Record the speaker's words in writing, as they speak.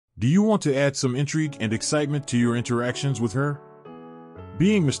Do you want to add some intrigue and excitement to your interactions with her?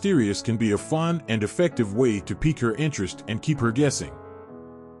 Being mysterious can be a fun and effective way to pique her interest and keep her guessing.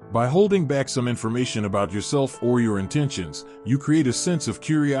 By holding back some information about yourself or your intentions, you create a sense of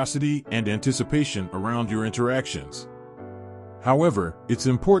curiosity and anticipation around your interactions. However, it's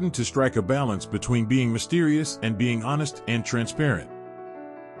important to strike a balance between being mysterious and being honest and transparent.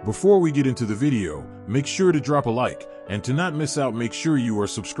 Before we get into the video, make sure to drop a like, and to not miss out, make sure you are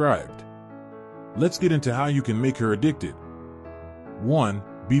subscribed. Let's get into how you can make her addicted. 1.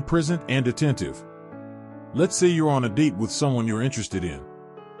 Be present and attentive. Let's say you're on a date with someone you're interested in.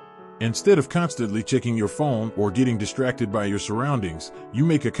 Instead of constantly checking your phone or getting distracted by your surroundings, you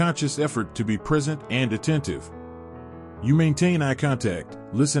make a conscious effort to be present and attentive. You maintain eye contact,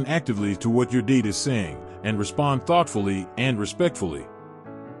 listen actively to what your date is saying, and respond thoughtfully and respectfully.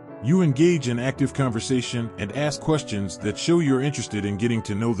 You engage in active conversation and ask questions that show you're interested in getting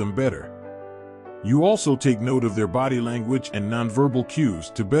to know them better. You also take note of their body language and nonverbal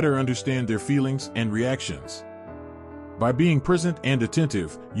cues to better understand their feelings and reactions. By being present and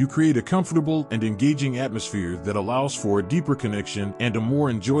attentive, you create a comfortable and engaging atmosphere that allows for a deeper connection and a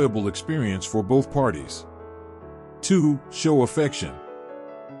more enjoyable experience for both parties. 2. Show affection.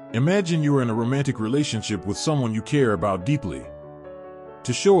 Imagine you are in a romantic relationship with someone you care about deeply.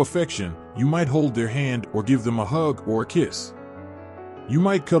 To show affection, you might hold their hand or give them a hug or a kiss. You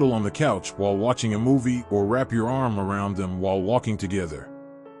might cuddle on the couch while watching a movie or wrap your arm around them while walking together.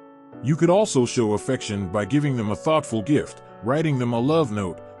 You could also show affection by giving them a thoughtful gift, writing them a love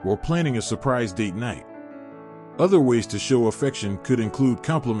note, or planning a surprise date night. Other ways to show affection could include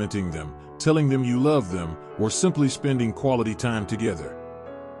complimenting them, telling them you love them, or simply spending quality time together.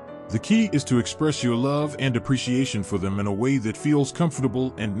 The key is to express your love and appreciation for them in a way that feels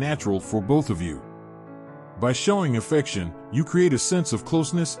comfortable and natural for both of you. By showing affection, you create a sense of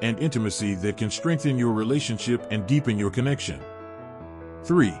closeness and intimacy that can strengthen your relationship and deepen your connection.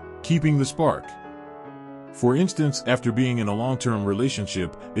 3. Keeping the spark. For instance, after being in a long-term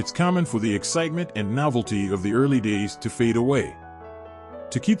relationship, it's common for the excitement and novelty of the early days to fade away.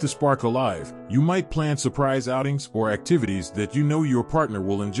 To keep the spark alive, you might plan surprise outings or activities that you know your partner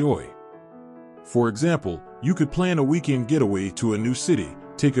will enjoy. For example, you could plan a weekend getaway to a new city,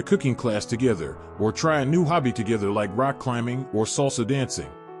 take a cooking class together, or try a new hobby together like rock climbing or salsa dancing.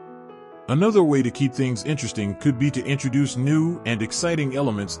 Another way to keep things interesting could be to introduce new and exciting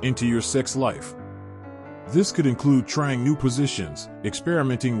elements into your sex life. This could include trying new positions,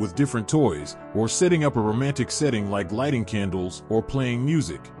 experimenting with different toys, or setting up a romantic setting like lighting candles or playing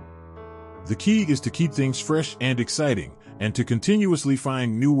music. The key is to keep things fresh and exciting, and to continuously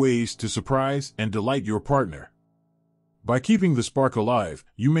find new ways to surprise and delight your partner. By keeping the spark alive,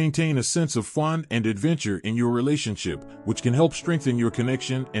 you maintain a sense of fun and adventure in your relationship, which can help strengthen your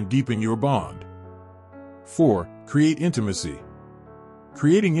connection and deepen your bond. 4. Create intimacy.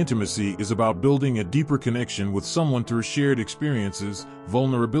 Creating intimacy is about building a deeper connection with someone through shared experiences,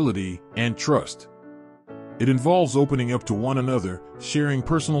 vulnerability, and trust. It involves opening up to one another, sharing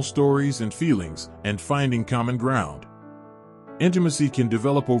personal stories and feelings, and finding common ground. Intimacy can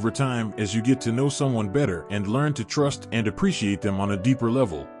develop over time as you get to know someone better and learn to trust and appreciate them on a deeper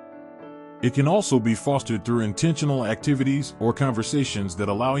level. It can also be fostered through intentional activities or conversations that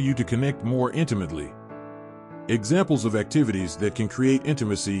allow you to connect more intimately. Examples of activities that can create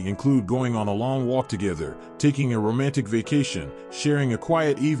intimacy include going on a long walk together, taking a romantic vacation, sharing a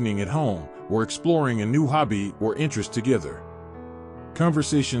quiet evening at home, or exploring a new hobby or interest together.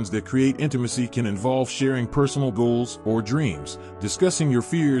 Conversations that create intimacy can involve sharing personal goals or dreams, discussing your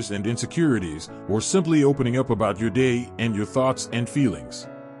fears and insecurities, or simply opening up about your day and your thoughts and feelings.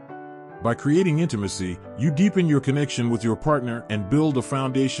 By creating intimacy, you deepen your connection with your partner and build a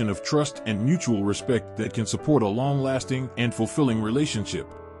foundation of trust and mutual respect that can support a long-lasting and fulfilling relationship.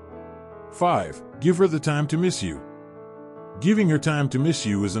 5. Give her the time to miss you. Giving her time to miss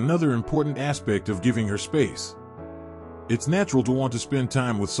you is another important aspect of giving her space. It's natural to want to spend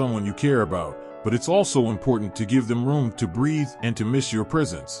time with someone you care about, but it's also important to give them room to breathe and to miss your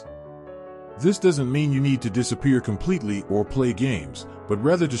presence. This doesn't mean you need to disappear completely or play games, but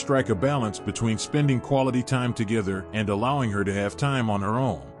rather to strike a balance between spending quality time together and allowing her to have time on her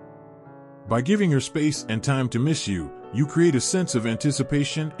own. By giving her space and time to miss you, you create a sense of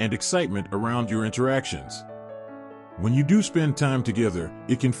anticipation and excitement around your interactions. When you do spend time together,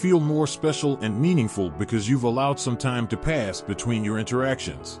 it can feel more special and meaningful because you've allowed some time to pass between your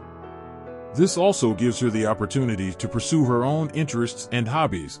interactions. This also gives her the opportunity to pursue her own interests and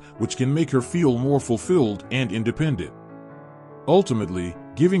hobbies, which can make her feel more fulfilled and independent. Ultimately,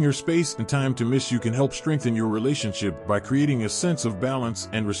 Giving her space and time to miss you can help strengthen your relationship by creating a sense of balance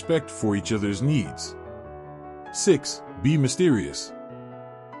and respect for each other's needs. 6. Be mysterious.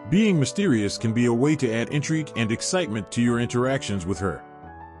 Being mysterious can be a way to add intrigue and excitement to your interactions with her.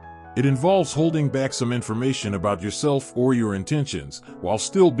 It involves holding back some information about yourself or your intentions while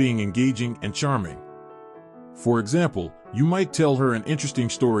still being engaging and charming. For example, you might tell her an interesting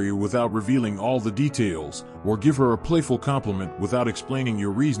story without revealing all the details, or give her a playful compliment without explaining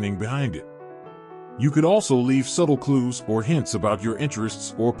your reasoning behind it. You could also leave subtle clues or hints about your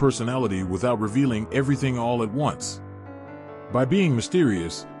interests or personality without revealing everything all at once. By being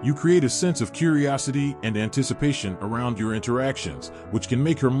mysterious, you create a sense of curiosity and anticipation around your interactions, which can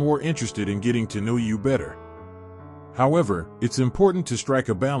make her more interested in getting to know you better. However, it's important to strike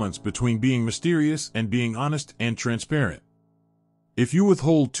a balance between being mysterious and being honest and transparent. If you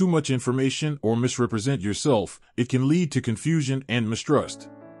withhold too much information or misrepresent yourself, it can lead to confusion and mistrust.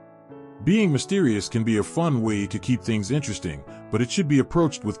 Being mysterious can be a fun way to keep things interesting, but it should be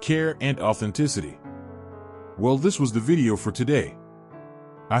approached with care and authenticity. Well, this was the video for today.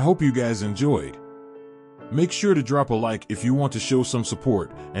 I hope you guys enjoyed. Make sure to drop a like if you want to show some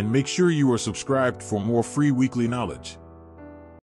support, and make sure you are subscribed for more free weekly knowledge.